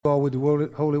all with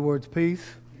the holy words, peace.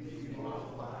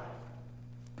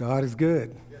 God is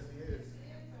good. Yes,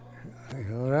 he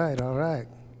is. All right, all right.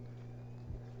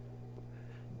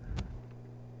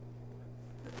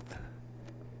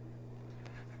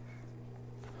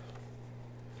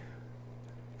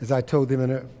 As I told them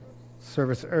in a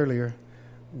service earlier,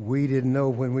 we didn't know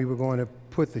when we were going to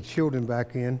put the children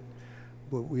back in,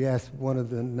 but we asked one of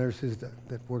the nurses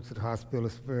that works at the hospital,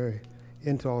 is very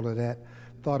into all of that,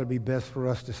 thought it'd be best for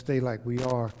us to stay like we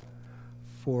are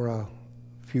for a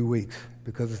few weeks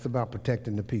because it's about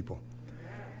protecting the people.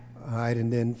 All right,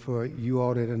 and then for you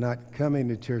all that are not coming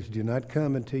to church, do not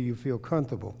come until you feel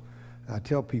comfortable. I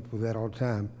tell people that all the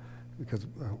time because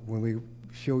when we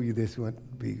show you this, we want to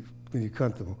be when you're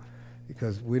comfortable,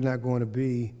 because we're not going to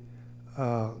be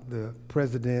the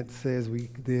president says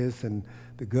this and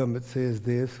the government says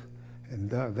this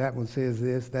and that one says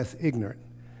this. That's ignorant.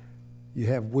 You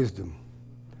have wisdom.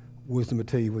 Wisdom will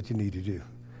tell you what you need to do.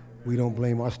 We don't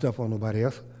blame our stuff on nobody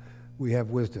else. We have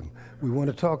wisdom. We want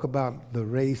to talk about the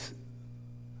race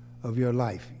of your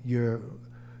life. You're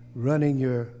running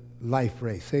your life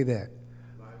race. Say that.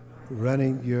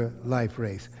 Running your life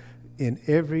race. In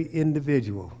every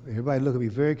individual, everybody look at me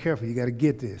very carefully. You got to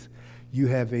get this. You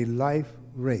have a life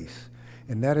race,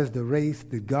 and that is the race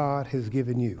that God has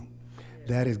given you.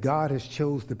 That is, God has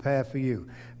chose the path for you.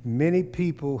 Many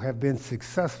people have been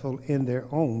successful in their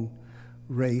own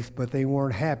race, but they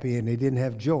weren't happy and they didn't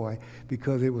have joy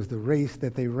because it was the race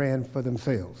that they ran for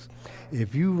themselves.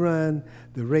 If you run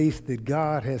the race that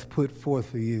God has put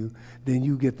forth for you, then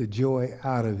you get the joy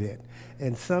out of it.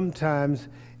 And sometimes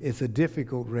it's a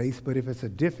difficult race, but if it's a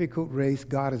difficult race,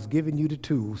 God has given you the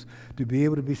tools to be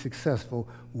able to be successful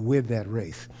with that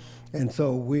race. And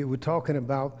so we were talking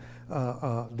about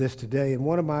this today, and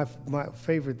one of my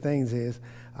favorite things is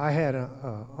I had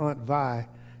Aunt Vi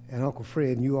and Uncle Fred,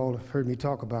 and you all have heard me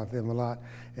talk about them a lot,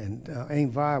 and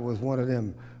Aunt Vi was one of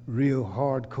them real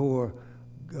hardcore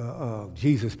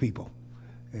Jesus people.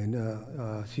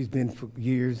 And she's been for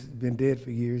years, been dead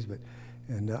for years,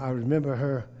 and I remember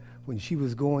her when she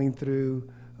was going through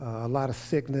a lot of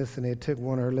sickness, and they took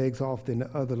one of her legs off, then the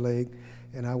other leg,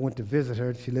 and I went to visit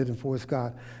her. She lived in Fort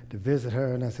Scott, to visit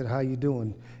her, and I said, "How you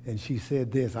doing?" And she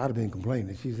said this. I'd have been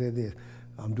complaining. She said this,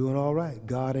 "I'm doing all right.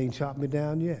 God ain't chopped me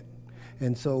down yet."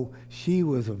 And so she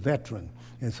was a veteran.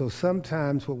 And so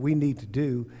sometimes what we need to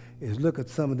do is look at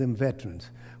some of them veterans.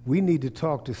 We need to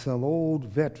talk to some old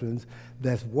veterans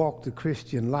that's walked the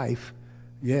Christian life,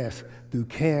 yes, through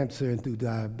cancer and through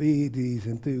diabetes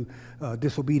and through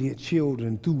disobedient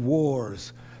children, through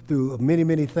wars, through many,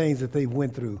 many things that they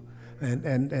went through.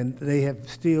 And they have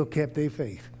still kept their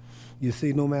faith. You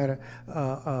see, no matter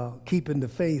keeping the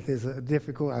faith is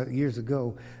difficult. Years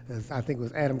ago, as I think it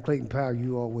was Adam Clayton Powell,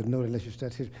 you all would know that unless you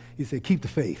study history, he said, keep the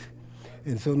faith.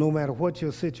 And so no matter what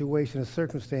your situation or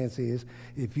circumstance is,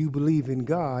 if you believe in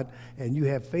God and you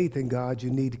have faith in God, you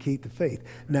need to keep the faith.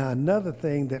 Now, another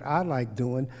thing that I like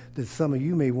doing that some of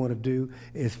you may want to do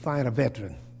is find a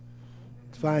veteran.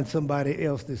 Find somebody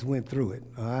else that's went through it,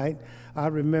 all right? I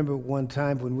remember one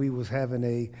time when we was having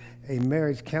a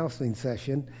marriage counseling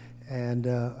session, and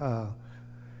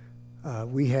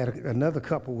we had another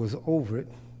couple was over it.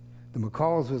 The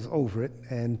McCalls was over it,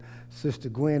 and Sister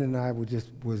Gwen and I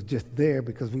was just there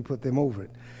because we put them over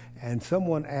it. And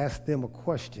someone asked them a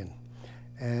question,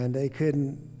 and they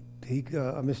couldn't.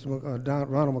 Ronald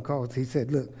McCall, he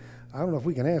said, "Look, I don't know if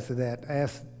we can answer that.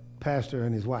 Ask Pastor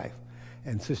and his wife."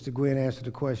 And Sister Gwen answered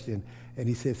the question, and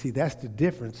he said, "See, that's the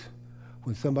difference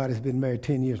when somebody's been married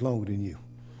 10 years longer than you.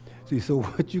 See, so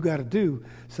what you got to do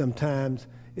sometimes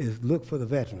is look for the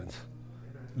veterans.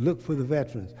 Look for the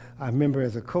veterans." I remember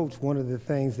as a coach, one of the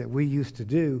things that we used to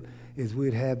do is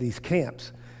we'd have these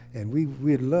camps, and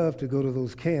we'd love to go to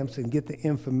those camps and get the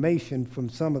information from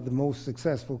some of the most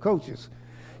successful coaches.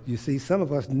 You see, some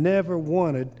of us never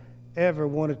ever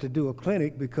wanted to do a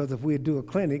clinic, because if we'd do a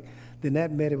clinic, then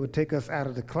that meant it would take us out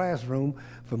of the classroom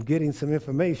from getting some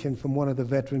information from one of the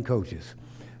veteran coaches.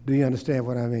 Do you understand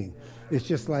what I mean? It's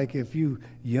just like if you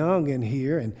young in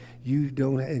here and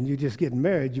you're just getting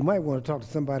married, you might want to talk to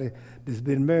somebody that's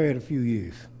been married a few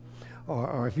years.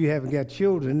 Or if you haven't got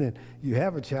children and you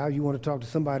have a child, you want to talk to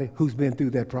somebody who's been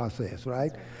through that process,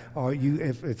 right? Or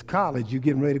if it's college, you're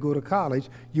getting ready to go to college,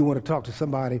 you want to talk to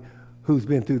somebody who's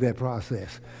been through that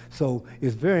process. So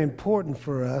it's very important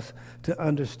for us to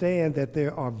understand that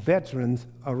there are veterans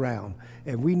around,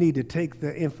 and we need to take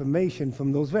the information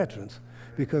from those veterans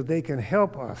because they can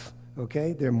help us,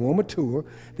 okay? They're more mature,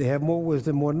 they have more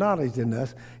wisdom, more knowledge than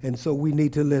us, and so we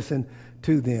need to listen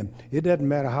to them. It doesn't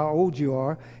matter how old you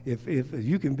are. If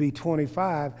you can be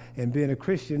 25 and been a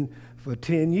Christian for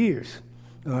 10 years,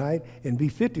 all right, and be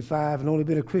 55 and only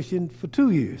been a Christian for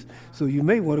 2 years. So you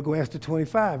may want to go ask the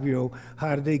 25-year-old,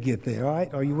 how did they get there, all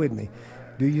right? Are you with me?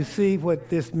 Do you see what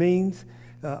this means?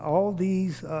 All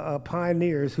these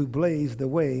pioneers who blazed the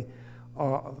way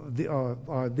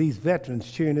are these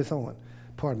veterans cheering us on.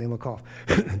 Pardon me, I'm going to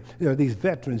cough. There are these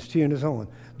veterans cheering us on.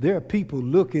 There are people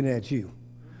looking at you.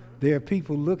 There are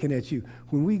people looking at you.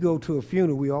 When we go to a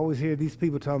funeral, we always hear these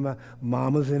people talking about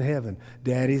mama's in heaven,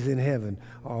 daddy's in heaven,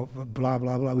 or blah,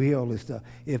 blah, blah. We hear all this stuff.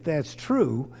 If that's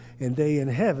true and they in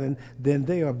heaven, then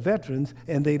they are veterans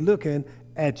and they looking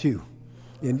at you.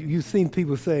 And you've seen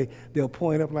people say they'll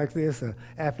point up like this.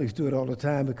 Athletes do it all the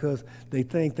time because they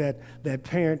think that that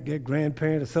parent, that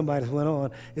grandparent, or somebody that went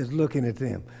on is looking at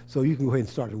them. So you can go ahead and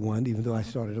start at 1, even though I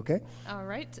started, okay? All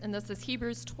right, and this is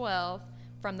Hebrews 12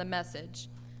 from the Message.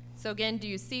 So again, do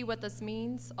you see what this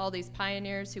means? All these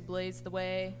pioneers who blazed the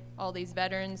way, all these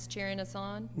veterans cheering us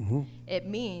on? Mm-hmm. It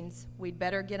means we'd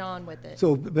better get on with it.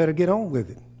 So better get on with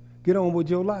it. Get on with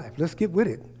your life. Let's get with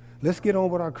it. Let's get on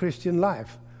with our Christian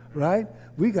life, right?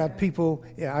 We got people,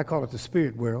 I call it the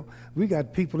spirit world. We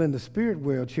got people in the spirit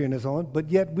world cheering us on, but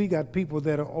yet we got people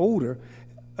that are older,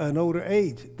 an older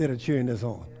age, that are cheering us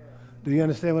on. Do you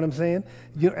understand what I'm saying?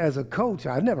 You know, as a coach,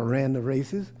 I never ran the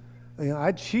races. You know,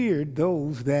 I cheered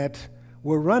those that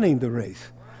were running the race,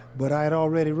 but I had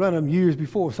already run them years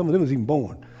before. Some of them was even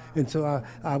born. And so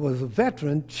I was a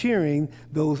veteran cheering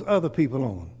those other people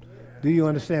on. Do you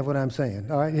understand what I'm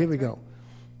saying? All right, here we go.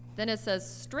 Then it says,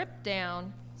 strip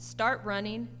down, start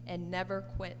running, and never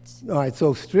quit. All right,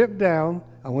 so strip down.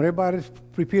 I want everybody to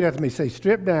repeat after me. Say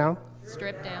strip down.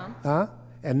 Strip down.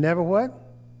 And never what?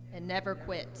 And never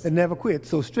quit. And never quit.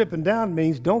 So stripping down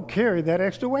means don't carry that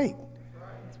extra weight.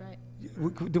 That's right.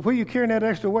 Where you carrying that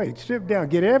extra weight? Strip down.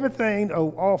 Get everything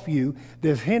off you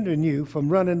that's hindering you from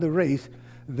running the race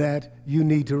that you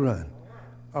need to run.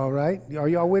 All right? Are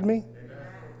y'all with me?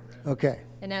 Okay.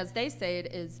 And as they say,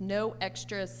 it is no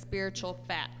extra spiritual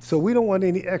fat. So we don't want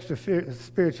any extra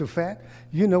spiritual fat.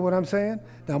 You know what I'm saying?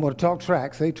 Now I'm going to talk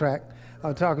track. Say track.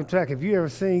 I'm talking track. If you ever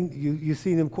seen, you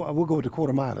seen them, we'll go with the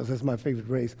quarter milers. That's my favorite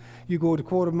race. You go with the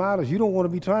quarter milers, you don't want to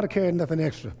be trying to carry nothing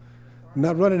extra.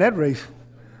 Not running that race.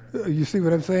 You see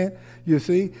what I'm saying? You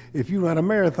see, if you run a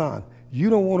marathon, you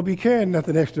don't want to be carrying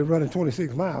nothing extra running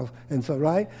 26 miles. And so,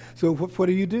 right? So what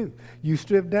do? You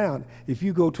strip down. If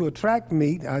you go to a track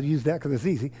meet, I'll use that because it's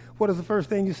easy. What is the first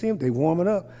thing you see them? They warming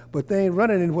up. But they ain't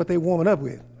running in what they warming up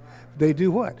with. They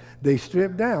do what? They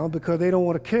strip down because they don't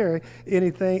want to carry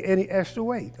any extra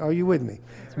weight. Are you with me?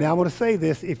 Right. Now, I'm going to say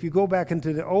this. If you go back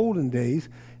into the olden days,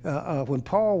 when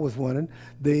Paul was running,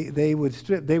 they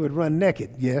would run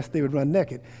naked. Yes, they would run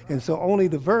naked. And so only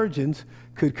the virgins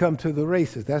could come to the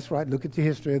races. That's right. Look at the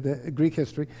history, the Greek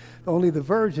history. Only the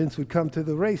virgins would come to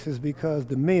the races because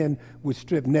the men would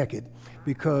strip naked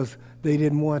because they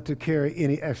didn't want to carry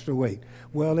any extra weight.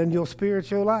 Well, in your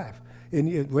spiritual life,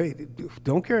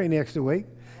 don't carry any extra weight.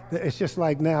 It's just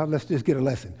like now, let's just get a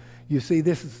lesson. You see,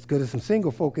 this is because there's some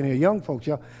single folk in here, young folks,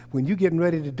 y'all. When you're getting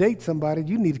ready to date somebody,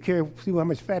 you need to see how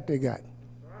much fat they got.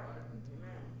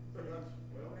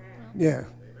 Yeah.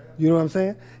 You know what I'm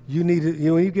saying? You need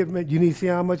to, when you need to see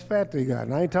how much fat they got.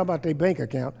 And I ain't talking about their bank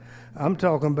account. I'm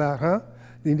talking about,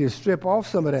 you need to strip off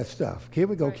some of that stuff. Here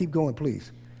we go. Right. Keep going,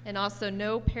 please. And also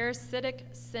no parasitic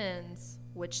sins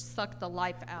which suck the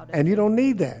life out of And you don't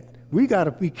need that. We got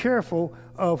to be careful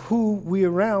of who we're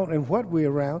around and what we're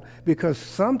around because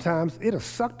sometimes it'll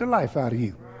suck the life out of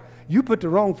you. You put the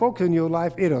wrong folks in your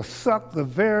life, it'll suck the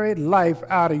very life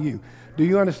out of you. Do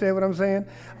you understand what I'm saying?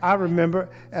 I remember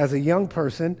as a young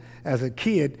person, as a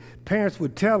kid, parents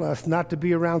would tell us not to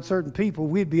be around certain people.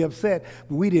 We'd be upset,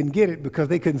 but we didn't get it because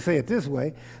they couldn't say it this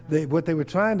way. What they were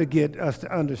trying to get us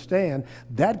to understand,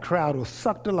 that crowd will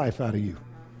suck the life out of you.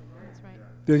 That's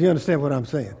right. Do you understand what I'm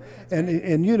saying?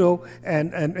 And you know,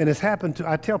 and it's happened to,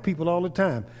 I tell people all the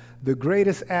time, the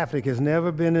greatest athlete has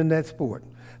never been in that sport.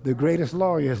 The greatest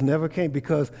lawyer has never came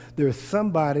because there's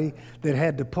somebody that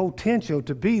had the potential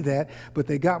to be that, but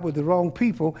they got with the wrong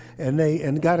people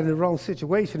and got in the wrong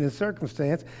situation and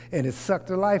circumstance, and it sucked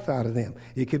the life out of them.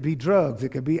 It could be drugs, it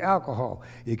could be alcohol,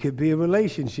 it could be a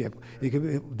relationship.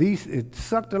 It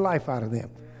sucked the life out of them.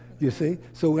 You see?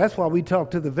 So that's why we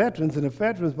talk to the veterans, and the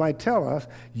veterans might tell us,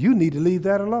 you need to leave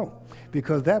that alone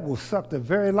because that will suck the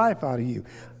very life out of you.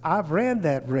 I've ran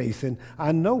that race, and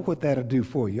I know what that'll do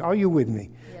for you. Are you with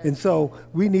me? Yes. And so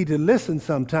we need to listen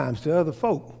sometimes to other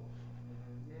folk.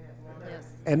 Yes.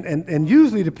 And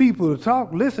usually the people to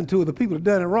listen to are the people that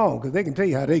done it wrong because they can tell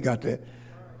you how they got that.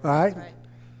 All right? That's right.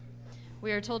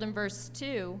 We are told in verse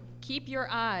 2, keep your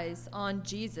eyes on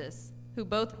Jesus, who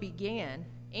both began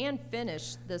and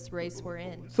finish this race we're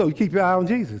in. So you keep your eye on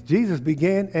Jesus. Jesus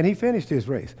began and he finished his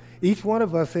race. Each one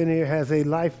of us in here has a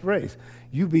life race.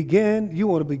 You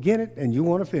want to begin it, and you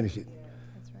want to finish it.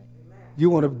 That's right. You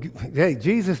want to, hey,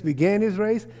 Jesus began his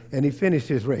race and he finished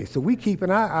his race. So we keep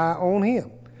an eye on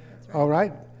him. Right. All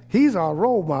right? He's our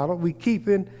role model. We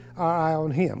keeping our eye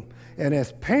on him. And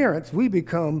as parents, we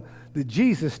become the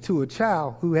Jesus to a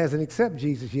child who hasn't accepted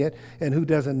Jesus yet and who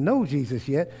doesn't know Jesus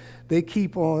yet. They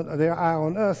keep on their eye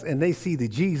on us, and they see the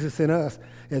Jesus in us.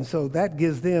 And so that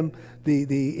gives them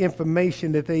the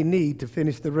information that they need to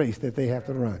finish the race that they have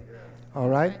to run. All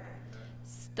right?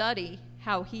 Study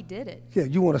how he did it. Yeah,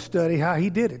 you want to study how he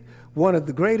did it. One of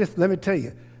the greatest, let me tell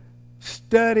you,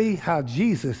 study how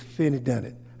Jesus done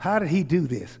it. How did he do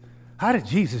this? How did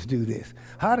Jesus do this?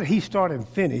 How did he start and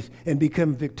finish and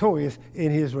become victorious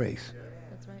in his race?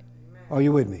 That's right. Are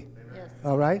you with me? Yes.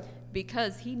 All right?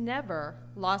 Because he never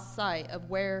lost sight of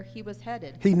where he was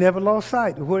headed. He never lost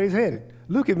sight of where he's headed.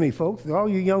 Look at me, folks. All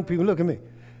you young people, look at me.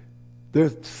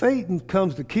 Satan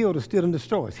comes to kill, to steal, and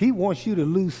destroy. He wants you to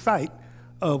lose sight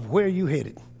of where you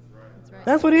headed. That's right.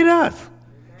 That's what he does.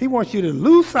 He wants you to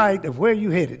lose sight of where you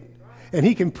headed. And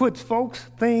he can put folks,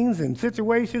 things, and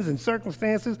situations and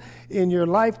circumstances in your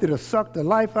life that'll suck the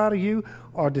life out of you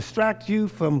or distract you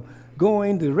from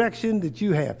going the direction that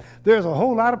you have. There's a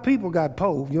whole lot of people got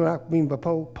you know what I mean by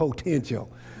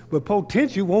potential. But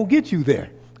potential won't get you there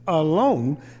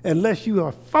alone unless you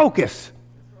are focused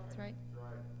That's right.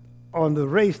 on the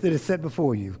race that is set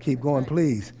before you. Keep going, right.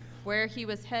 please. Where he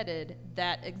was headed,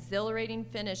 that exhilarating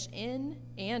finish in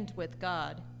and with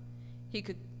God. He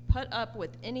could put up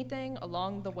with anything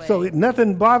along the way. So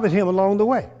nothing bothered him along the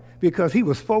way because he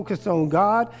was focused on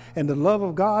God and the love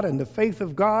of God and the faith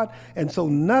of God. And so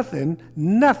nothing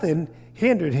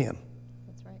hindered him.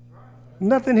 That's right.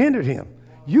 Nothing hindered him.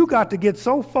 You got to get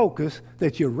so focused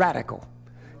that you're radical.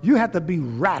 You have to be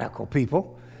radical,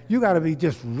 people. You got to be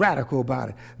just radical about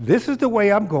it. This is the way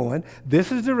I'm going.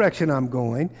 This is the direction I'm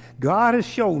going. God has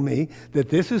shown me that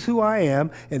this is who I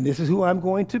am and this is who I'm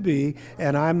going to be,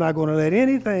 and I'm not going to let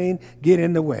anything get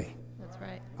in the way. That's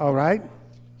right. All right?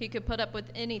 He could put up with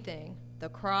anything. The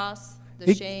cross, the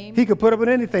He, shame. he could put up with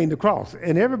anything, the cross.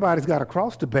 And everybody's got a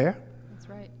cross to bear. That's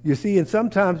right. You see, and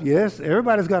sometimes, yes,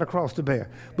 everybody's got a cross to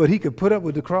bear. But he could put up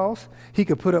with the cross. He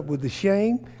could put up with the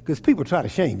shame, because people try to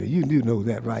shame you. You do know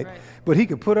that, right? Right. But he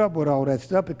could put up with all that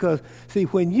stuff because, see,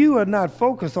 when you are not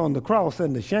focused on the cross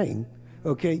and the shame,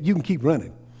 okay, you can keep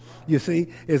running. You see,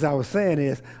 as I was saying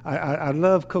is, I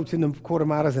love coaching them quarter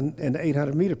milers and the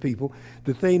 800-meter people.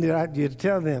 The thing that I did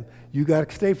tell them, you got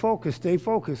to stay focused,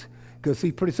 because,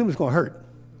 see, pretty soon it's going to hurt.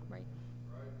 Right.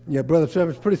 Yeah, Brother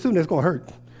Trevor, pretty soon it's going to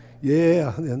hurt.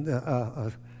 Yeah,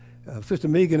 and Sister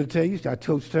Megan will tell you, I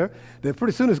coached her, that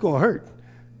pretty soon it's going to hurt.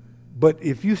 But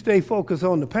if you stay focused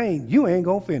on the pain, you ain't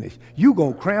going to finish. You're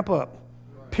going to cramp up,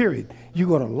 period. You're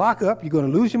going to lock up, you're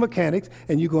going to lose your mechanics,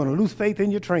 and you're going to lose faith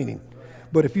in your training.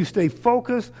 But if you stay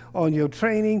focused on your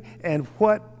training and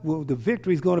what the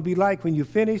victory is going to be like when you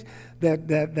finish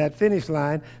that finish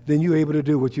line, then you're able to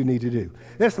do what you need to do.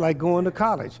 That's like going to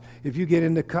college. If you get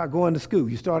into going to school,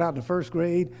 you start out in the first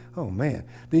grade, oh man.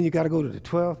 Then you got to go to the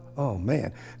 12th, oh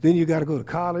man. Then you got to go to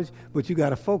college, but you got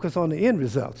to focus on the end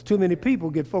results. Too many people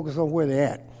get focused on where they're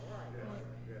at.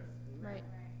 Right.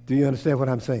 Do you understand what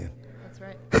I'm saying? That's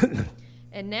right.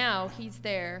 And now he's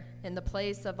there in the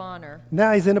place of honor.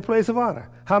 Now he's in a place of honor.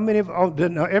 How many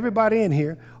now everybody in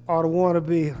here ought to want to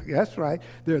be, that's right,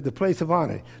 they're the place of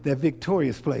honor, that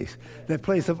victorious place, that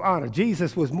place of honor.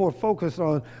 Jesus was more focused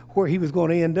on where he was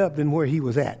going to end up than where he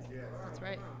was at. That's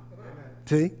right.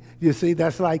 See? You see,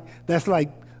 that's like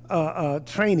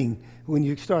training. When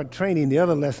you start training, the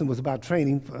other lesson was about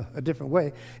training a different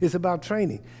way. It's about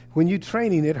training. When you're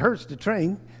training, it hurts to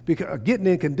train because getting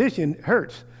in condition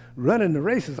hurts. Running the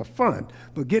races are fun,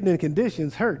 but getting in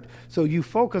conditions hurt. So you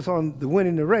focus on the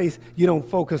winning the race, you don't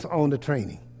focus on the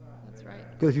training. That's right.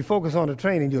 Because if you focus on the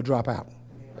training, you'll drop out.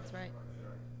 That's right.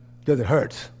 Because it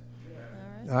hurts.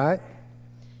 All All right?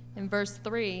 In verse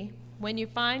 3, when you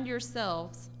find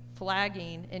yourselves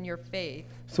flagging in your faith.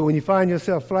 So when you find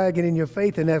yourself flagging in your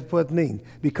faith, and that's what it means,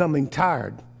 becoming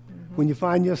tired. Mm-hmm. When you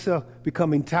find yourself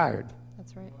becoming tired.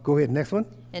 That's right. Go ahead, next one.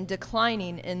 And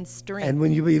declining in strength. And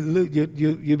when you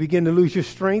begin to lose your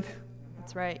strength.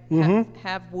 That's right. Mm-hmm.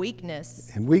 Have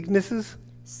weakness. And weaknesses.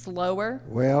 Slower.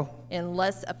 Well. And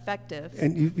less effective.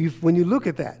 And when you look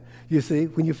at that, you see,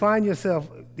 when you find yourself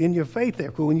in your faith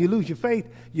there, because when you lose your faith,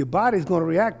 your body's going to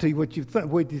react to what you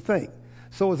think.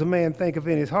 So as a man thinketh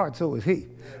in his heart, so is he.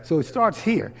 So it starts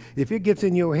here. If it gets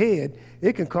in your head,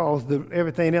 it can cause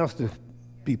everything else to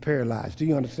be paralyzed. Do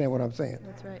you understand what I'm saying?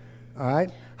 That's right. All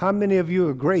right? How many of you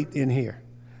are great in here?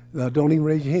 Don't even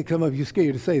raise your hand. Come up, you're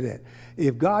scared to say that.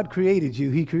 If God created you,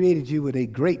 he created you with a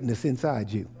greatness inside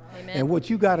you. Amen. And what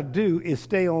you got to do is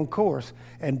stay on course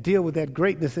and deal with that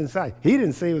greatness inside. He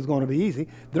didn't say it was going to be easy.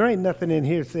 There ain't nothing in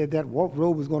here that said that walk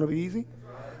road was going to be easy.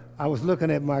 I was looking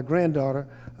at my granddaughter,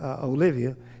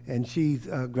 Olivia, and she's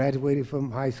graduated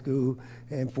from high school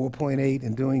and 4.8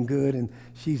 and doing good, and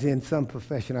she's in some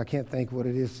profession. I can't think what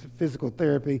it is, physical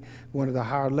therapy, one of the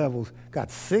higher levels.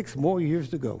 Got 6 more years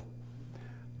to go.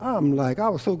 I'm like, I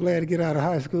was so glad to get out of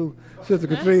high school. Sister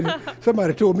Katrina,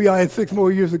 somebody told me I had 6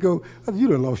 more years to go. I said, you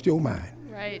done lost your mind.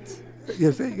 Right.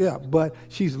 Yes, yeah, but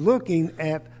she's looking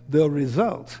at the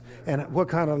results and what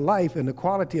kind of life and the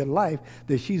quality of life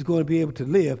that she's going to be able to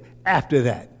live after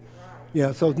that.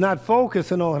 Yeah, so it's not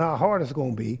focusing on how hard it's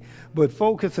going to be, but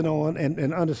focusing on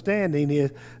and understanding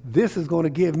is this is going to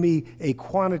give me a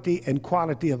quantity and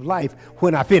quality of life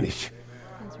when I finish.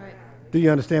 That's right. Do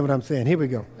you understand what I'm saying? Here we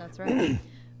go. That's right.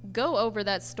 Go over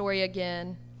that story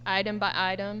again, item by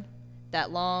item,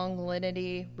 that long,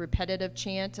 linear, repetitive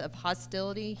chant of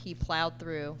hostility he plowed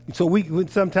through. So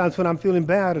sometimes when I'm feeling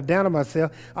bad or down on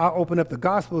myself, I'll open up the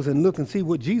Gospels and look and see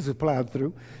what Jesus plowed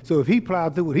through. So if he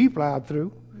plowed through what he plowed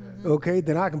through, okay,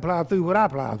 then I can plow through what I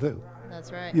plowed through.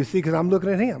 That's right. You see, because I'm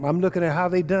looking at him. I'm looking at how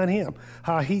they done him,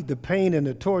 how the pain and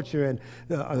the torture and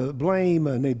the blame,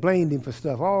 and they blamed him for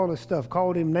stuff, all this stuff,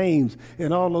 called him names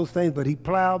and all those things, but he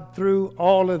plowed through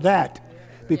all of that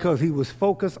because he was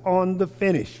focused on the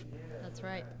finish. That's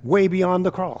right. Way beyond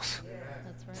the cross.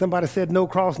 That's right. Somebody said no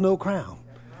cross, no crown.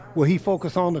 Well, he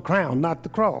focused on the crown, not the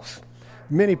cross.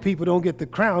 Many people don't get the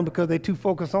crown because they're too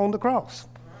focused on the cross.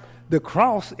 The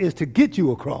cross is to get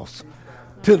you across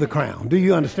to the crown. Do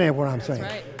you understand what I'm saying?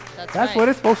 That's right. That's That's right. what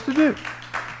it's supposed to do.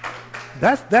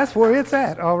 That's where it's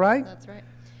at, all right? That's right.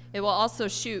 It will also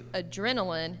shoot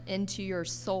adrenaline into your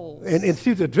souls. And it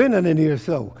shoots adrenaline into your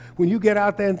soul. When you get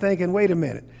out there and thinking, wait a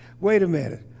minute,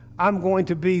 I'm going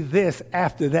to be this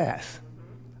after that.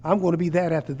 I'm going to be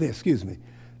that after this, excuse me.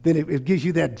 Then it gives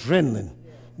you that adrenaline.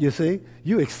 You see?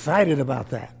 You're excited about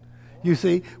that. You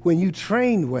see, when you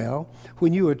train well,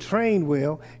 when you are trained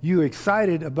well, you're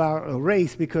excited about a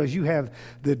race because you have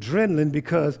the adrenaline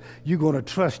because you're going to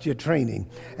trust your training.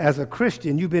 As a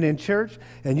Christian, you've been in church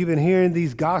and you've been hearing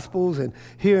these gospels and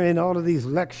hearing all of these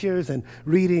lectures and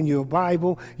reading your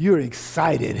Bible. You're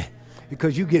excited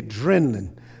because you get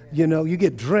adrenaline. You know, you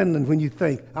get adrenaline when you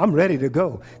think, I'm ready to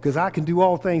go because I can do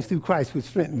all things through Christ which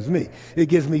strengthens me. It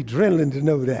gives me adrenaline to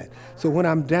know that. So when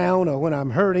I'm down or when I'm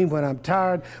hurting, when I'm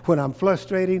tired, when I'm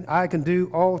frustrated, I can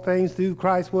do all things through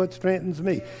Christ what strengthens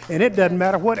me. And it doesn't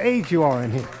matter what age you are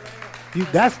in here.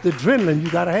 That's the adrenaline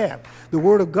you got to have. The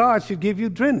Word of God should give you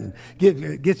adrenaline,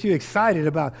 gets you excited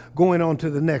about going on to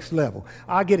the next level.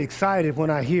 I get excited when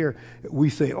I hear, we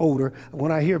say older, when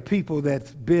I hear people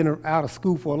that's been out of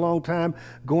school for a long time,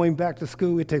 going back to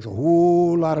school, it takes a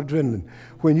whole lot of adrenaline.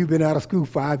 When you've been out of school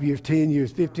 5 years, 10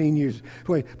 years, 15 years,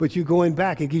 but you're going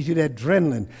back, it gives you that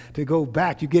adrenaline to go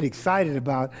back. You get excited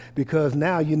about because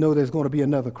now you know there's going to be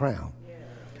another crown. Yes.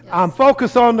 I'm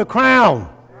focused on the crown,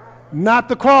 not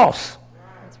the cross.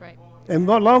 And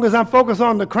as long as I'm focused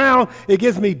on the crown, it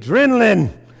gives me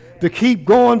adrenaline to keep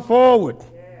going forward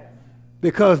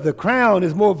because the crown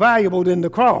is more valuable than the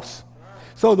cross.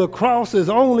 So the cross is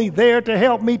only there to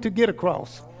help me to get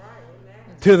across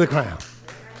to the crown.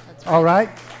 All right?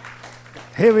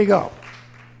 Here we go.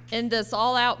 In this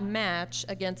all-out match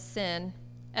against sin,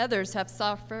 others have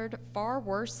suffered far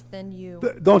worse than you.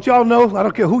 Don't y'all know? I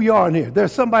don't care who you are in here.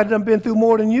 There's somebody that's been through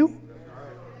more than you.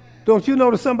 Don't you know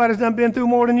that somebody's done been through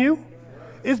more than you?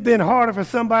 It's been harder for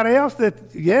somebody else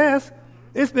yes,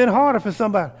 it's been harder for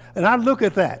somebody. And I look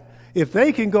at that. If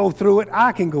they can go through it,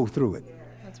 I can go through it.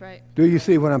 That's right. Do you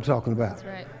see what I'm talking about? That's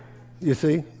right. You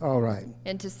see? All right.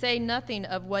 And to say nothing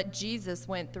of what Jesus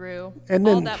went through, and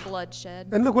then, all that bloodshed.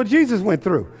 And look what Jesus went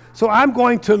through. So I'm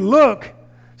going to look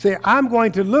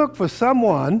for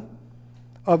someone,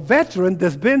 a veteran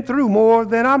that's been through more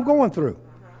than I'm going through.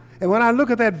 And when I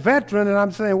look at that veteran and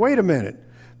I'm saying, wait a minute,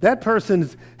 that person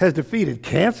has defeated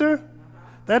cancer.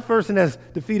 That person has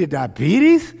defeated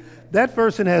diabetes. That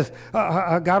person has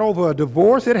got over a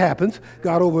divorce. It happens.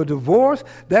 Got over a divorce.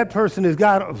 That person has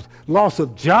got a loss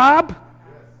of job.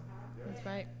 That's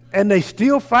right. And they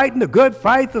still fighting the good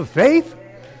fight of faith.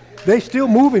 They still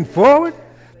moving forward.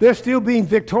 They're still being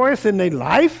victorious in their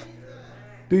life.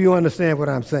 Do you understand what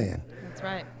I'm saying? That's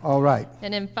right. All right.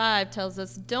 And in 5 tells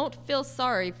us, don't feel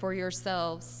sorry for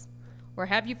yourselves. Or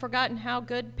have you forgotten how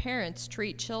good parents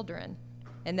treat children,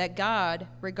 and that God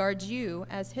regards you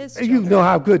as his children? You know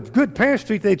how good parents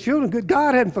treat their children. Good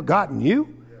God hadn't forgotten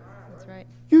you. That's right.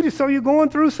 You're going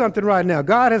through something right now.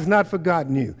 God has not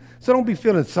forgotten you. So don't be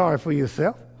feeling sorry for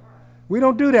yourself. We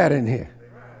don't do that in here.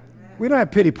 We don't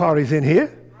have pity parties in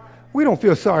here. We don't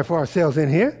feel sorry for ourselves in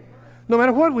here, no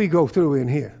matter what we go through in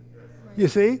here. You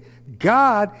see,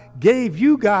 God gave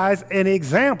you guys an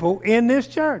example in this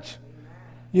church.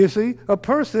 You see, a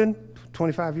person,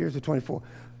 25 years or 24,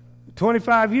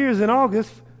 25 years in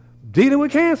August, dealing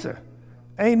with cancer,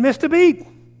 ain't missed a beat.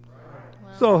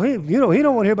 So he don't want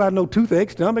to hear about no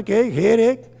toothache, stomach ache,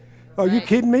 headache. Are you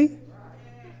kidding me?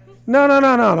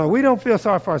 No. We don't feel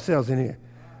sorry for ourselves in here.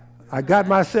 I got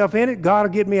myself in it. God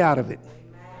will get me out of it.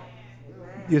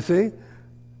 You see?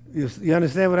 You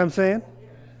understand what I'm saying?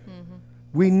 Mm-hmm.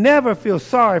 We never feel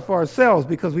sorry for ourselves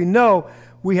because we know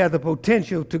we have the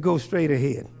potential to go straight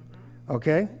ahead.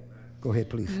 Okay? Go ahead,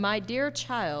 please. My dear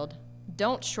child,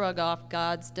 don't shrug off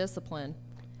God's discipline,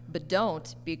 but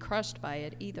don't be crushed by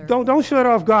it either. Don't shut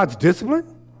off God's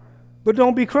discipline, but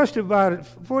don't be crushed by it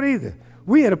for it either.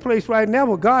 We in a place right now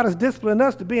where God has disciplined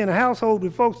us to be in a household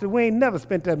with folks that we ain't never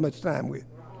spent that much time with.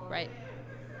 Right.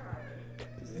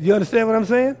 You understand what I'm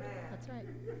saying? That's right.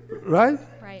 Right?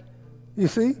 Right. You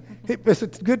see? It's a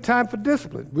good time for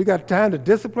discipline. We got time to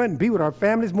discipline and be with our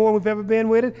families more than we've ever been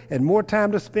with it, and more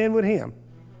time to spend with Him.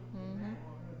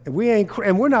 Mm-hmm.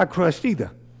 And we're not crushed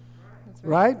either. That's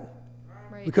right.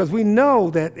 Right? Because we know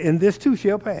that in this too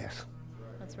shall pass.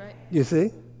 That's right. You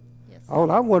see? Yes.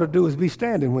 All I want to do is be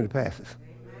standing when it passes.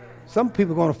 Some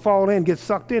people are going to fall in, get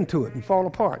sucked into it, and fall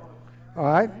apart. All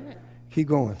right? Keep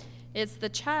going. It's the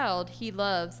child He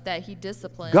loves that He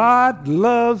disciplines. God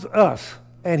loves us,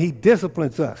 and He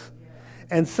disciplines us.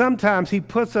 And sometimes He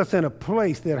puts us in a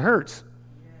place that hurts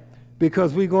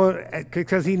because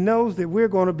He knows that we're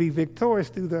going to be victorious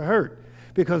through the hurt,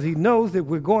 because He knows that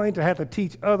we're going to have to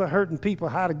teach other hurting people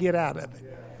how to get out of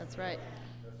it. That's right.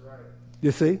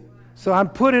 You see? So I'm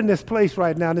put in this place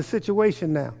right now, in this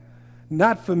situation now.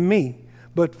 Not for me,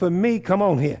 but for me, come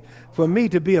on here, for me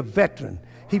to be a veteran.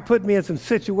 He put me in some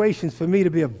situations for me to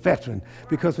be a veteran,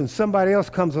 because when somebody else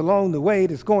comes along the way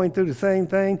that's going through the same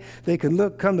thing, they can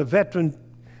come to veteran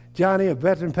Johnny, or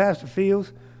veteran Pastor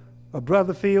Fields, or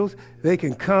Brother Fields. They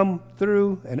can come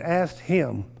through and ask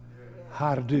him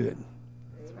how to do it.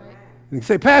 That's right. And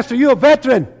say, Pastor, you're a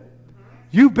veteran.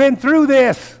 You've been through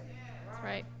this. That's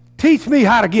right. Teach me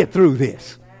how to get through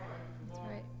this. That's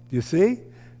right. You see?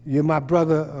 You're my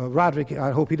brother, Roderick.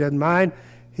 I hope he doesn't mind.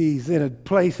 He's in a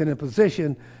place, in a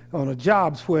position, on a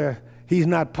jobs where he's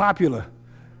not popular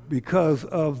because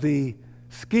of the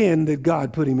skin that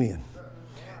God put him in.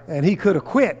 And he could have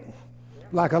quit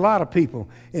like a lot of people,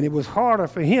 and it was harder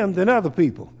for him than other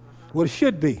people. Well, it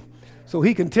should be. So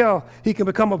he can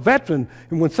become a veteran.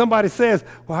 And when somebody says,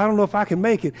 well, I don't know if I can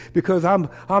make it because I'm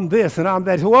this and I'm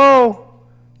that. Whoa,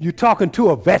 you're talking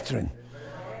to a veteran.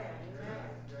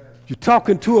 You're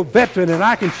talking to a veteran, and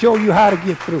I can show you how to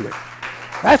get through it.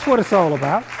 That's what it's all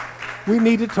about. We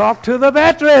need to talk to the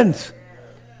veterans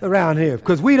around here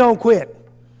because we don't quit.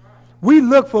 We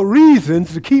look for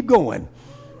reasons to keep going.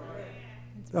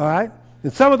 All right?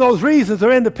 And some of those reasons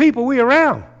are in the people we're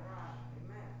around.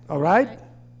 All right?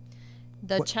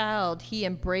 The child He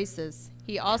embraces,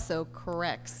 He also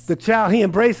corrects. The child He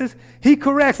embraces, He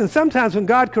corrects. And sometimes when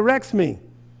God corrects me,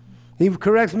 He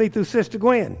corrects me through Sister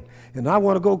Gwen. And I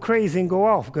want to go crazy and go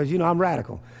off because, I'm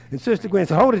radical. And Sister Gwen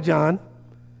said, hold it, John.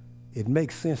 It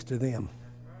makes sense to them.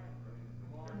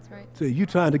 That's right. So you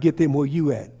trying to get them where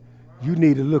you at. You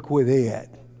need to look where they at.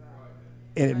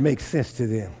 And it makes sense to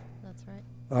them. That's right.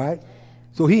 All right?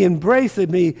 So He embraces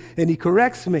me and He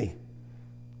corrects me.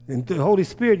 And the Holy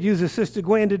Spirit uses Sister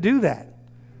Gwen to do that.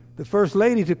 The First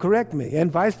Lady to correct me.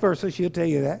 And vice versa, she'll tell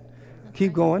you that.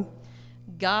 Keep going.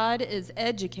 God is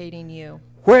educating you.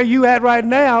 Where you at right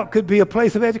now could be a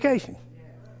place of education.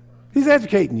 He's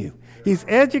educating you. He's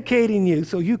educating you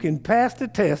so you can pass the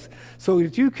test so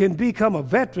that you can become a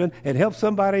veteran and help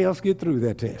somebody else get through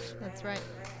that test. That's right.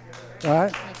 All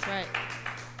right? That's right.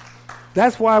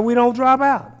 That's why we don't drop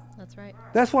out. That's right.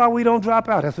 That's why we don't drop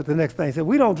out. That's what the next thing said.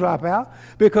 We don't drop out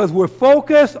because we're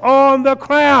focused on the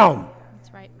crown.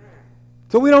 That's right.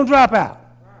 So we don't drop out.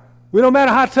 We don't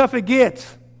matter how tough it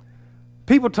gets.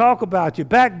 People talk about you,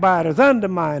 backbiters,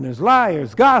 underminers,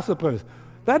 liars, gossipers.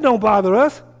 That don't bother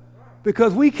us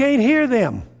because we can't hear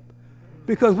them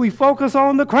because we focus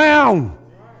on the crown.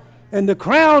 And the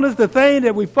crown is the thing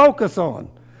that we focus on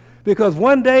because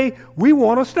one day we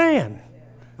want to stand.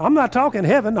 I'm not talking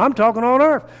heaven. I'm talking on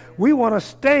earth. We want to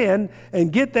stand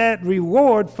and get that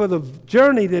reward for the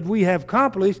journey that we have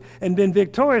accomplished and been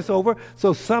victorious over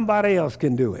so somebody else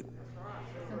can do it.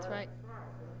 That's right.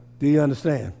 Do you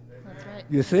understand? That's right.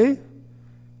 You see?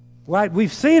 Right?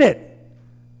 We've seen it.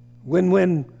 When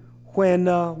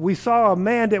we saw a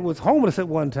man that was homeless at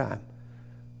one time,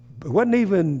 but wasn't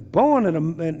even born in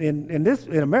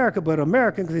America, but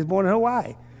American because he was born in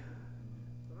Hawaii.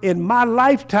 In my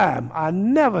lifetime, I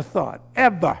never thought,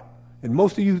 ever, and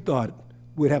most of you thought,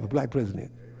 we'd have a black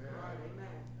president.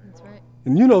 That's right.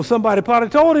 And you know, somebody probably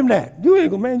told him that. You ain't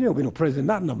gonna, man, you don't be no president,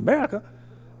 not in America.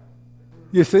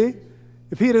 You see?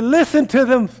 If he'd have listened to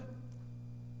them,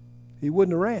 he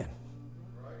wouldn't have ran.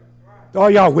 Are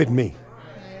y'all with me?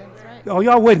 Yeah, that's right. Are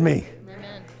y'all with me?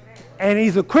 Amen. And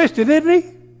he's a Christian, isn't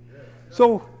he?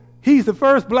 So he's the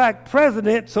first black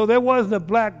president, so there wasn't a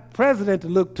black president to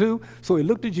look to, so he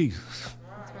looked to Jesus.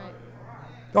 That's right.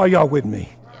 Are y'all with me?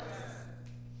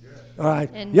 Yes. All right.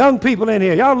 And- Young people in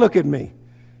here, y'all look at me.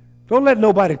 Don't let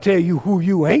nobody tell you who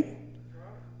you ain't.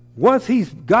 Once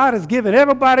God has given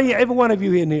everybody, every one of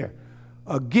you in here,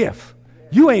 a gift.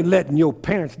 You ain't letting your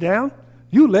parents down.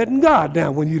 You letting God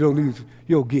down when you don't use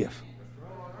your gift.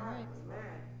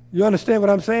 You understand what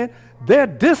I'm saying? They're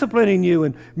disciplining you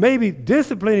and maybe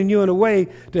disciplining you in a way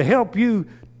to help you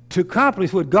to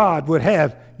accomplish what God would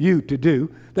have you to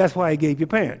do. That's why he gave you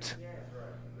parents.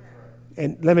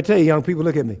 And let me tell you, young people,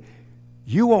 look at me.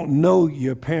 You won't know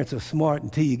your parents are smart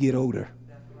until you get older.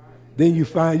 Then you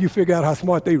figure out how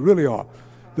smart they really are.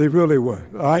 They really were.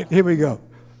 All right, here we go.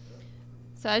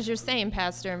 So as you're saying,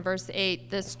 Pastor, in verse 8,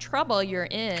 this trouble you're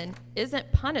in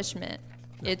isn't punishment.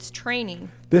 It's training.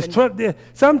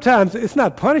 Sometimes it's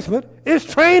not punishment. It's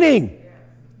training.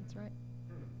 That's right.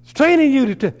 It's training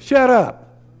you to shut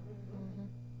up.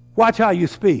 Watch how you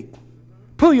speak.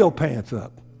 Pull your pants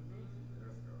up.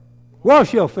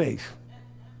 Wash your face.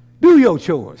 Do your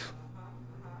chores.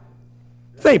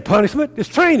 This ain't punishment. It's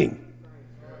training.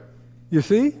 You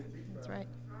see? That's right.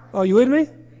 Are you with me?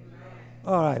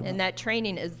 All right. And that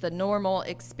training is the normal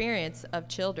experience of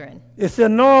children. It's a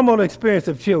normal experience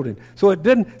of children. So it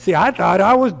didn't, see, I thought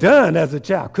I was done as a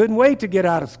child. Couldn't wait to get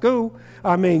out of school.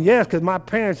 I mean, yes, because my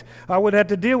parents, I wouldn't have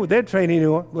to deal with their training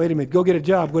anymore. Wait a minute, go get a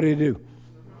job. What do they do?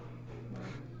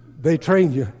 They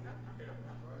train you.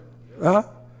 Huh?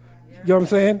 You know what I'm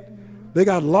saying? They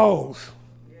got laws,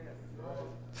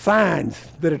 signs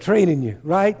that are training you,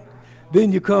 right?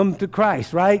 Then you come to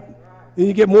Christ, right? Then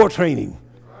you get more training.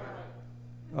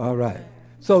 All right.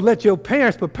 So let your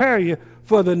parents prepare you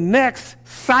for the next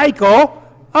cycle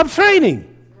of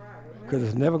training, because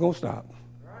it's never going to stop.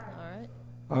 All right.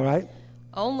 All right?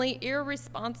 Only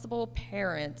irresponsible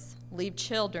parents leave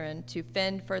children to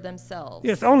fend for themselves.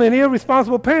 It's only an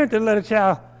irresponsible parent that let a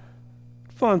child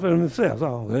fund for themselves.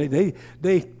 Oh, they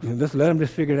let's let them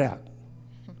just figure it out.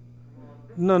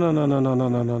 No.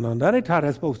 That ain't how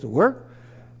that's supposed to work.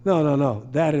 No.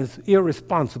 That is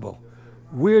irresponsible.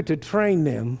 We're to train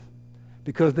them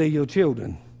because they're your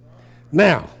children.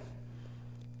 Now,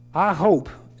 I hope,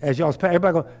 as y'all's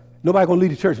parents, nobody gonna leave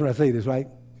the church when I say this, right?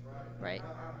 Right.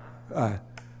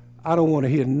 I don't want to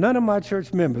hear none of my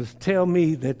church members tell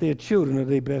me that their children are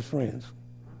their best friends.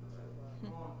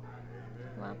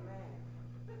 Wow.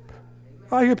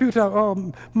 I hear people talk,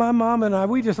 oh, my mom and I,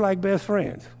 we just like best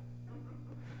friends.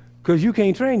 Because you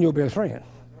can't train your best friend.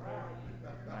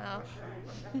 Wow.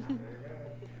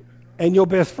 And your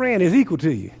best friend is equal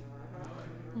to you.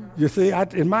 You see,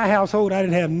 in my household, I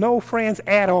didn't have no friends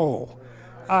at all.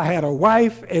 I had a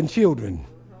wife and children.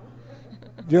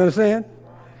 You understand?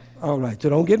 All right, so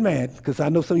don't get mad, because I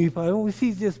know some of you probably,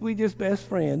 we just best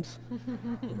friends.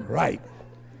 Right.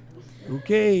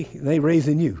 Okay, they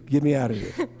raising you. Get me out of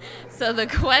here. So the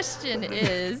question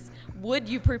is, would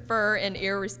you prefer an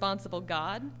irresponsible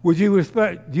God? Would you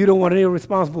you don't want an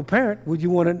irresponsible parent. Would you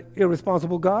want an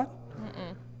irresponsible God?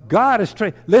 God is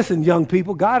listen, young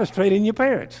people, God is training your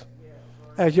parents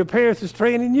as your parents is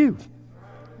training you.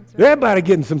 Right. Everybody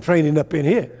getting some training up in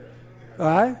here. All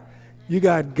right? You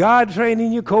got God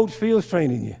training you, Coach Fields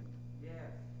training you.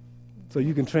 So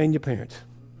you can train your parents.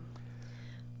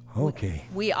 Okay.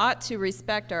 We ought to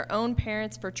respect our own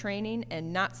parents for training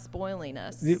and not spoiling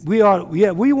us. We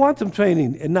want some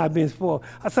training and not being spoiled.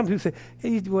 Some people say,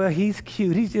 he's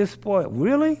cute, he's just spoiled.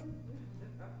 Really?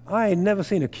 I ain't never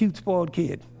seen a cute, spoiled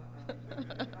kid.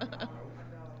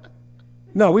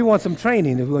 No, we want some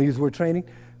training. If we're going to use the word training,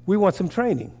 we want some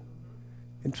training.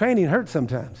 And training hurts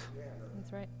sometimes.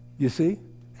 That's right. You see?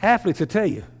 Athletes will tell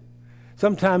you.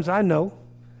 Sometimes I know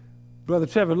Brother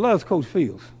Trevor loves Coach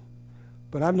Fields,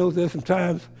 but I know there's some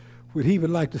times when he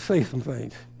would like to say some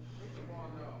things.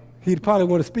 He'd probably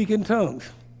want to speak in tongues.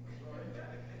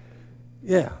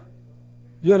 Yeah.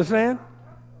 You understand?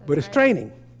 But it's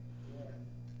training.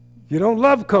 You don't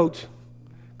love Coach,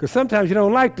 because sometimes you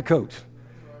don't like the coach,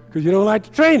 because you don't like the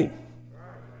training.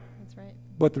 That's right.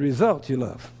 But the results you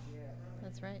love.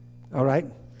 That's right. All right?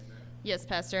 Yes,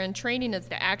 Pastor. And training is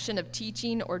the action of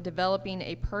teaching or developing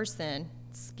a person,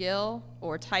 skill,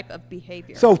 or type of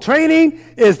behavior. So training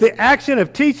is the action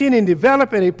of teaching and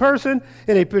developing a person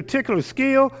in a particular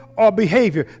skill or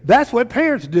behavior. That's what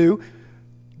parents do.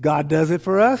 God does it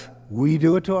for us. We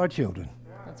do it to our children.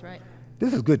 That's right.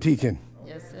 This is good teaching.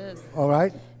 Yes, it is. All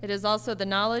right? It is also the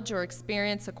knowledge or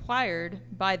experience acquired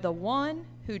by the one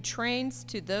who trains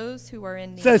to those who are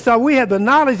in need. So we have the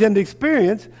knowledge and the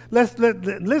experience.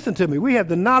 Listen to me. We have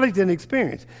the knowledge and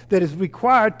experience that is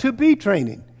required to be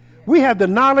training. We have the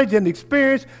knowledge and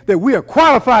experience that we are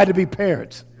qualified to be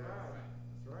parents.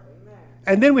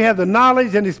 And then we have the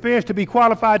knowledge and experience to be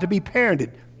qualified to be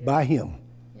parented by him.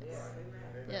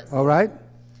 Yes. All right?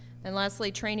 And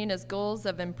lastly, training is goals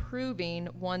of improving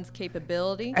one's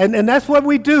capability. And that's what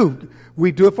we do.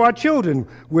 We do it for our children.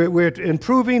 We're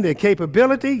improving their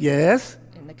capability, yes.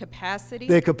 And the capacity.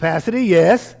 Their capacity,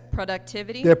 yes.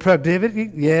 Productivity. Their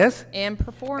productivity, yes. And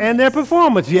performance. And their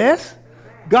performance, yes.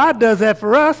 God does that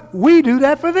for us. We do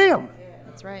that for them.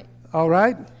 That's right. All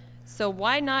right? So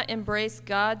why not embrace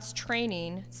God's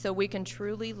training so we can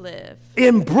truly live?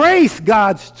 Embrace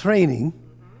God's training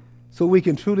so we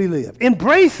can truly live.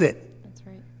 Embrace it. That's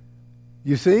right.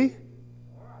 You see?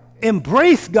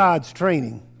 Embrace God's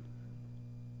training.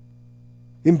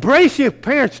 Embrace your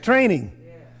parents' training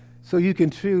so you can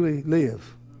truly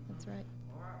live. That's right.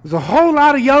 There's a whole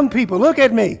lot of young people, look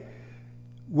at me,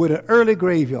 with an early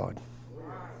graveyard.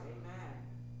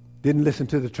 Didn't listen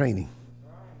to the training.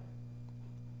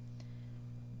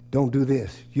 Don't do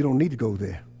this. You don't need to go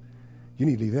there. You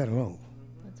need to leave that alone.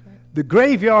 That's right. The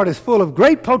graveyard is full of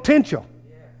great potential.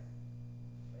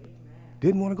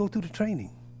 Didn't want to go through the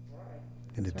training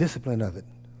and the discipline of it.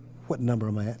 What number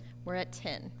am I at? We're at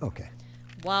 10. Okay.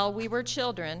 While we were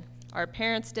children, our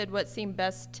parents did what seemed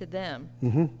best to them.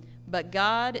 But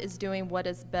God is doing what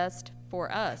is best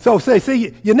for us. So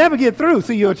see, you never get through.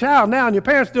 See, you're a child now, and your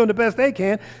parents are doing the best they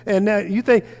can, and now you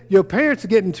think your parents are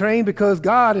getting trained because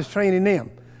God is training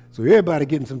them. So everybody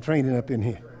getting some training up in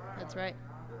here. That's right.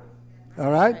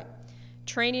 All right? Right.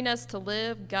 Training us to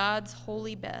live God's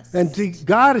holy best. And see,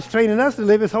 God is training us to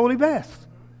live his holy best.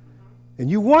 And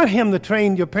you want him to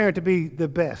train your parent to be the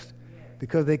best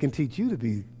because they can teach you to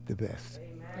be the best.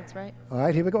 That's right. All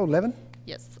right, here we go, 11.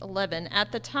 Yes, 11.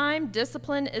 At the time,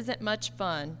 discipline isn't much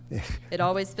fun. It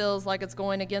always feels like it's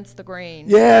going against the grain.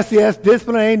 Yes,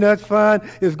 discipline ain't much fun.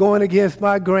 It's going against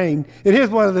my grain. And here's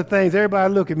one of the things.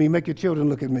 Everybody look at me. Make your children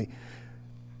look at me.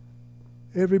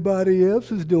 Everybody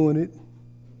else is doing it.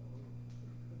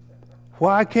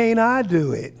 Why can't I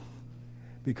do it?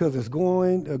 Because it's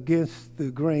going against the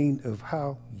grain of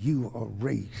how you are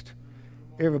raised.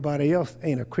 Everybody else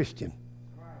ain't a Christian.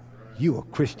 You a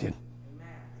Christian.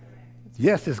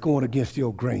 Yes, it's going against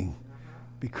your grain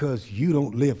because you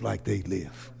don't live like they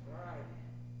live.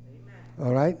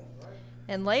 All right?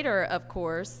 And later, of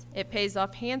course, it pays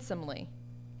off handsomely.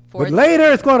 But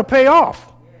later it's going to pay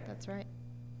off. That's right.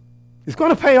 It's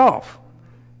going to pay off.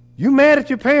 You mad at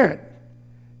your parent.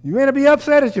 You may not be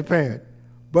upset at your parent.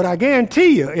 But I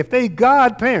guarantee you, if they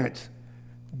God parents,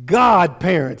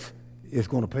 it's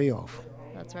going to pay off.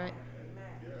 That's right.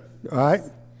 All right?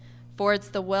 For it's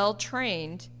the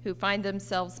well-trained who find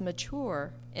themselves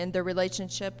mature in their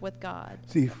relationship with God.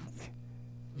 See,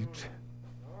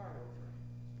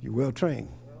 you're well trained.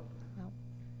 Well,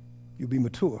 You'll be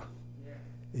mature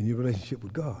in your relationship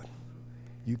with God.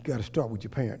 You got to start with your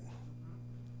parent.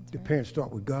 The parents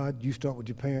start with God. You start with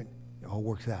your parent. It all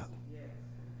works out.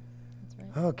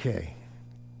 that's right. Okay.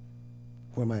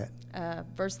 Where am I at?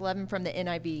 Verse 11 from the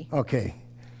NIV. Okay.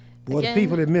 Boy, Again- the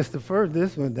people that missed the first,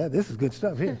 this is good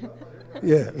stuff here.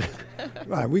 Yeah.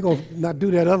 Right, we're going to not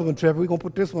do that other one, Trevor. We're going to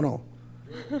put this one on.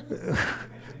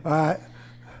 All right.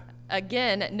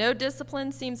 Again, no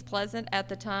discipline seems pleasant at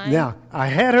the time. Now, I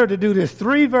had her to do this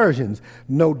 3 versions.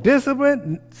 No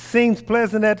discipline seems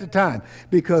pleasant at the time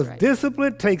because right.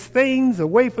 discipline takes things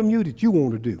away from you that you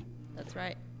want to do. That's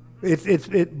right.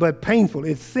 But painful.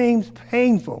 It seems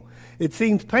painful. It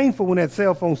seems painful when that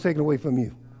cell phone's taken away from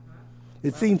you.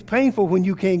 It seems painful when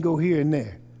you can't go here and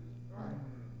there.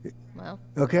 Well,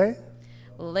 Okay?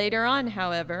 later on,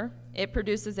 however, it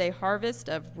produces a harvest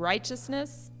of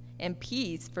righteousness and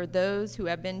peace for those who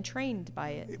have been trained by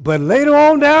it. But later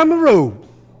on down the road,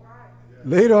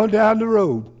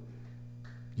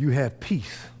 you have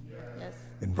peace Yes,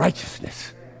 and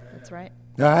righteousness. that's right.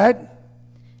 All right?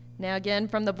 Now again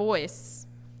from the voice.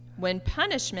 When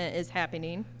punishment is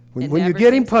happening, When it you're never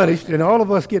getting seems punished, pleasant. and all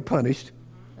of us get punished,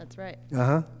 That's right.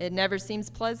 uh-huh. It never seems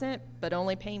pleasant, but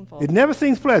only painful. It never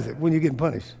seems pleasant when you're getting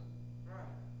punished.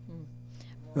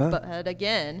 Huh? But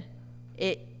again,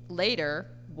 it later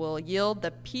will yield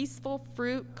the peaceful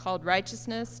fruit called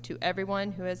righteousness to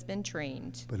everyone who has been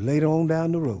trained. But later on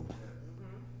down the road,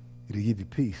 it'll give you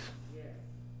peace.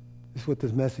 That's what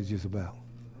this message is about.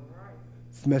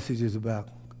 This message is about,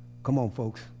 come on,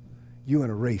 folks, you're in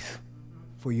a race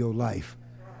for your life,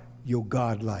 your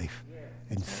God life.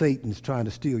 And Satan's trying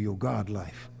to steal your God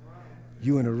life.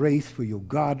 You're in a race for your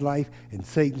God life, and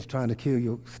Satan's trying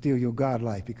to steal your God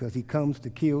life because he comes to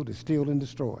kill, to steal, and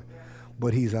destroy.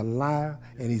 But he's a liar,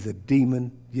 and he's a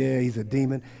demon. Yeah, he's a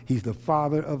demon. He's the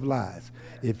father of lies.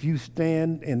 If you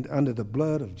stand under the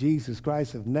blood of Jesus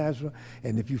Christ of Nazareth,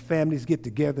 and if you families get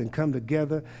together and come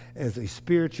together as a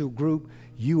spiritual group,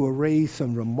 you will raise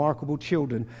some remarkable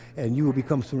children, and you will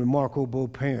become some remarkable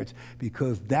parents,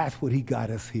 because that's what he got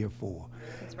us here for.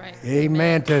 That's right.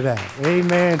 Amen to that.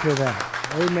 Amen to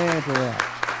that. Amen to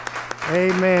that.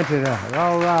 Amen to that.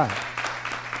 All right.